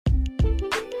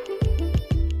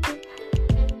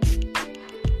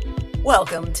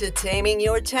Welcome to Taming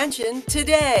Your Tension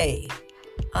today.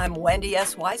 I'm Wendy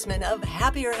S. Wiseman of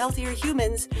Happier, Healthier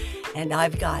Humans, and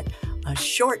I've got a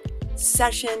short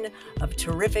session of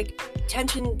terrific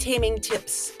tension taming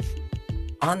tips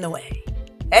on the way.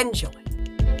 Enjoy.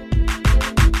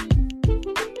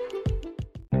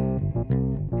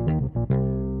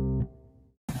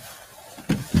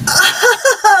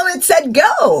 Oh, it said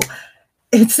go.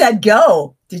 It said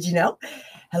go. Did you know?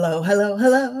 Hello, hello,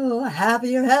 hello,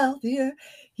 happier, healthier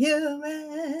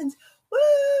humans.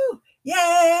 Woo!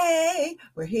 Yay!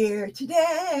 We're here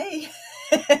today.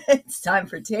 It's time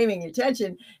for Taming Your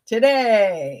Tension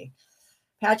today.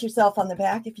 Pat yourself on the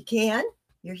back if you can.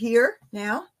 You're here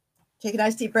now. Take a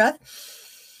nice deep breath.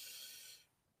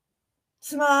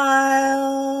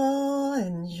 Smile.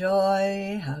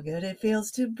 Enjoy how good it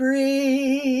feels to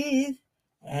breathe.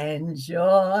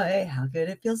 Enjoy how good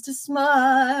it feels to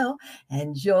smile.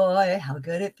 Enjoy how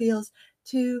good it feels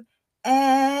to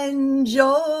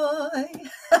enjoy.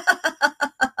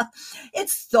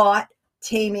 It's Thought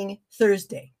Taming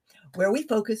Thursday, where we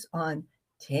focus on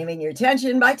taming your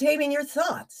tension by taming your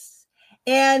thoughts.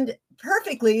 And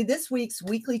perfectly, this week's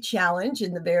weekly challenge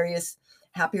in the various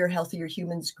Happier, Healthier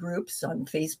Humans groups on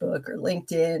Facebook or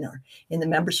LinkedIn or in the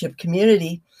membership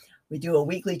community, we do a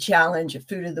weekly challenge, a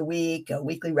food of the week, a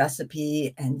weekly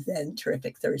recipe, and then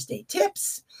terrific Thursday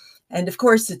tips. And of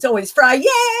course, it's always Friday,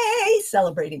 yay,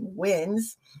 celebrating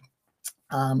wins.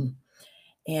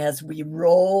 As we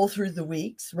roll through the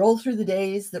weeks, roll through the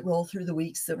days that roll through the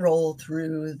weeks that roll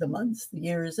through the months, the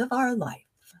years of our life,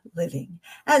 living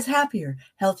as happier,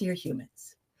 healthier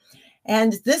humans.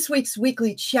 And this week's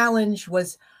weekly challenge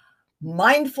was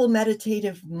mindful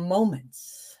meditative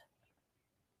moments.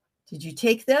 Did you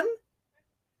take them?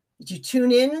 Did you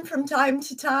tune in from time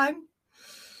to time?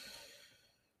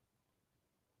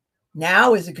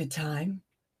 Now is a good time.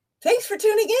 Thanks for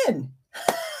tuning in.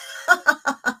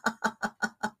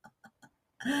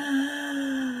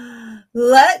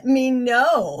 Let me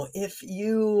know if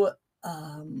you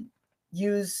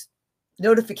use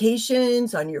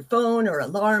notifications on your phone or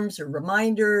alarms or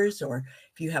reminders, or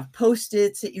if you have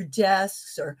Post-its at your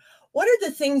desks, or what are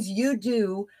the things you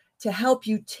do to help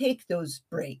you take those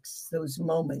breaks, those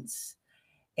moments?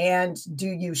 And do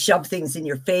you shove things in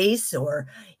your face or,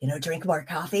 drink more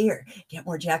coffee or get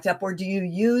more jacked up? Or do you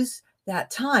use that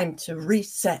time to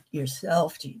reset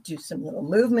yourself? Do you do some little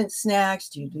movement snacks?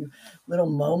 Do you do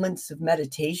little moments of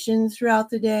meditation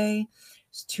throughout the day?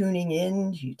 Just tuning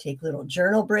in? Do you take little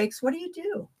journal breaks? What do you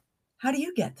do? How do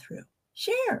you get through?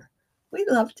 Share. We'd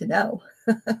love to know.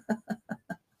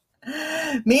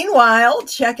 Meanwhile,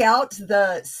 check out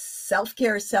the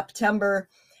Self-Care September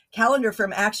calendar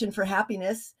from Action for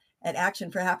Happiness at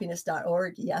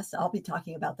actionforhappiness.org. Yes, I'll be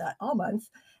talking about that all month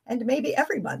and maybe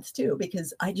every month too,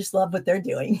 because I just love what they're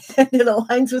doing and it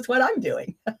aligns with what I'm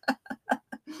doing.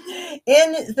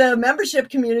 In the membership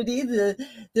community,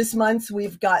 this month,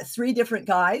 we've got 3 different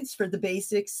guides for the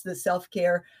basics: the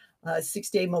self-care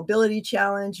 6-day mobility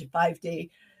challenge, a 5-day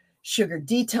sugar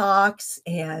detox,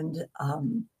 and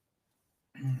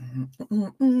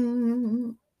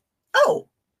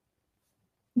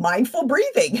mindful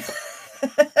breathing.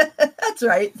 That's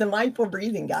right, the mindful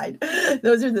breathing guide.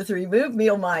 Those are the 3: move,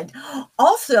 meal, mind.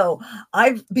 Also,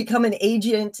 I've become an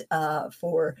agent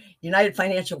for United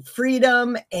Financial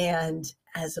Freedom, and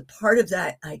as a part of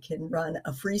that, I can run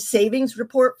a free savings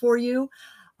report for you.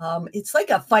 It's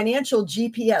like a financial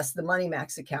GPS, the Money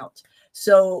Max account.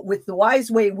 So with the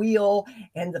Wise Way wheel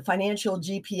and the financial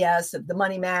GPS of the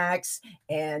Money Max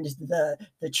and the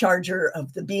charger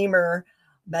of the Beamer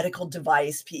medical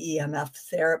device, PEMF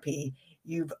therapy,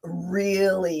 you've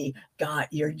really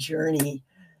got your journey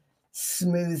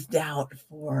smoothed out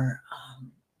for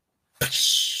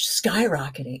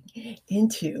skyrocketing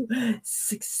into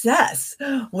success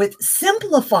with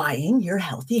simplifying your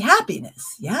healthy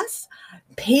happiness. Yes,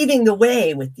 paving the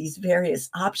way with these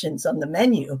various options on the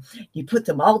menu. You put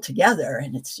them all together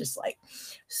and it's just like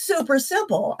super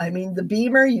simple. I mean, the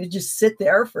Beamer, you just sit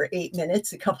there for 8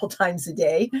 minutes a couple times a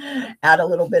day, add a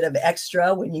little bit of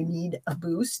extra when you need a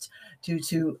boost due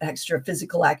to extra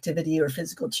physical activity or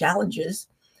physical challenges.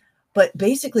 But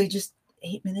basically just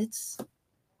 8 minutes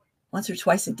once or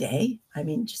twice a day. I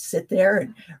mean, just sit there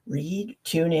and read,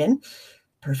 tune in.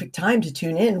 Perfect time to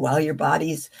tune in while your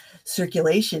body's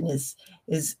circulation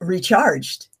is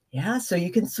recharged. Yeah, so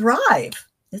you can thrive.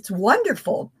 It's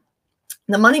wonderful.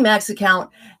 The Money Max account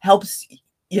helps,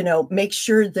 make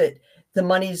sure that the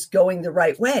money's going the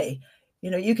right way.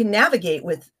 You can navigate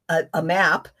with a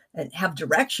map and have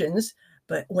directions,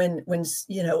 but when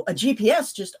a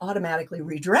GPS just automatically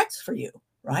redirects for you,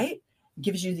 right?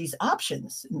 Gives you these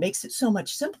options. It makes it so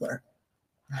much simpler.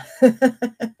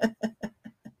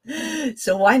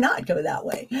 So why not go that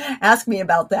way? Ask me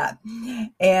about that.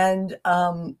 And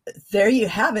there you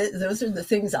have it. Those are the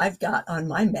things I've got on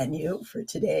my menu for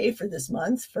today, for this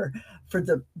month, for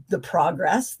the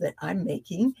progress that I'm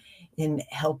making in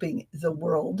helping the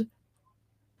world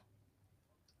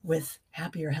with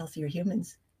happier, healthier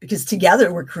humans. Because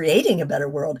together we're creating a better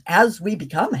world as we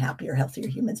become happier, healthier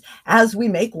humans, as we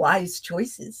make wise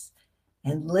choices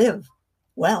and live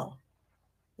well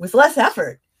with less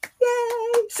effort.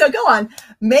 Yay! So go on,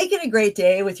 make it a great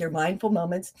day with your mindful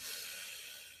moments.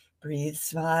 Breathe,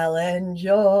 smile, and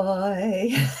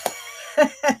joy.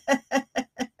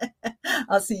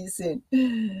 I'll see you soon.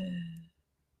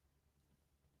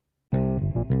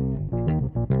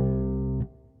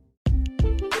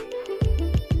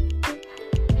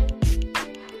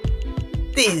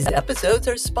 These episodes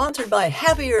are sponsored by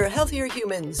Happier, Healthier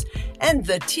Humans and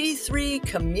the T3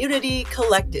 Community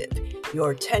Collective,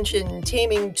 your tension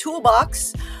taming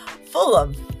toolbox full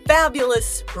of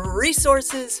fabulous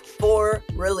resources for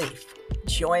relief.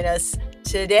 Join us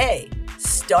today.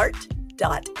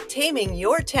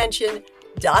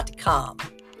 Start.tamingyourtension.com.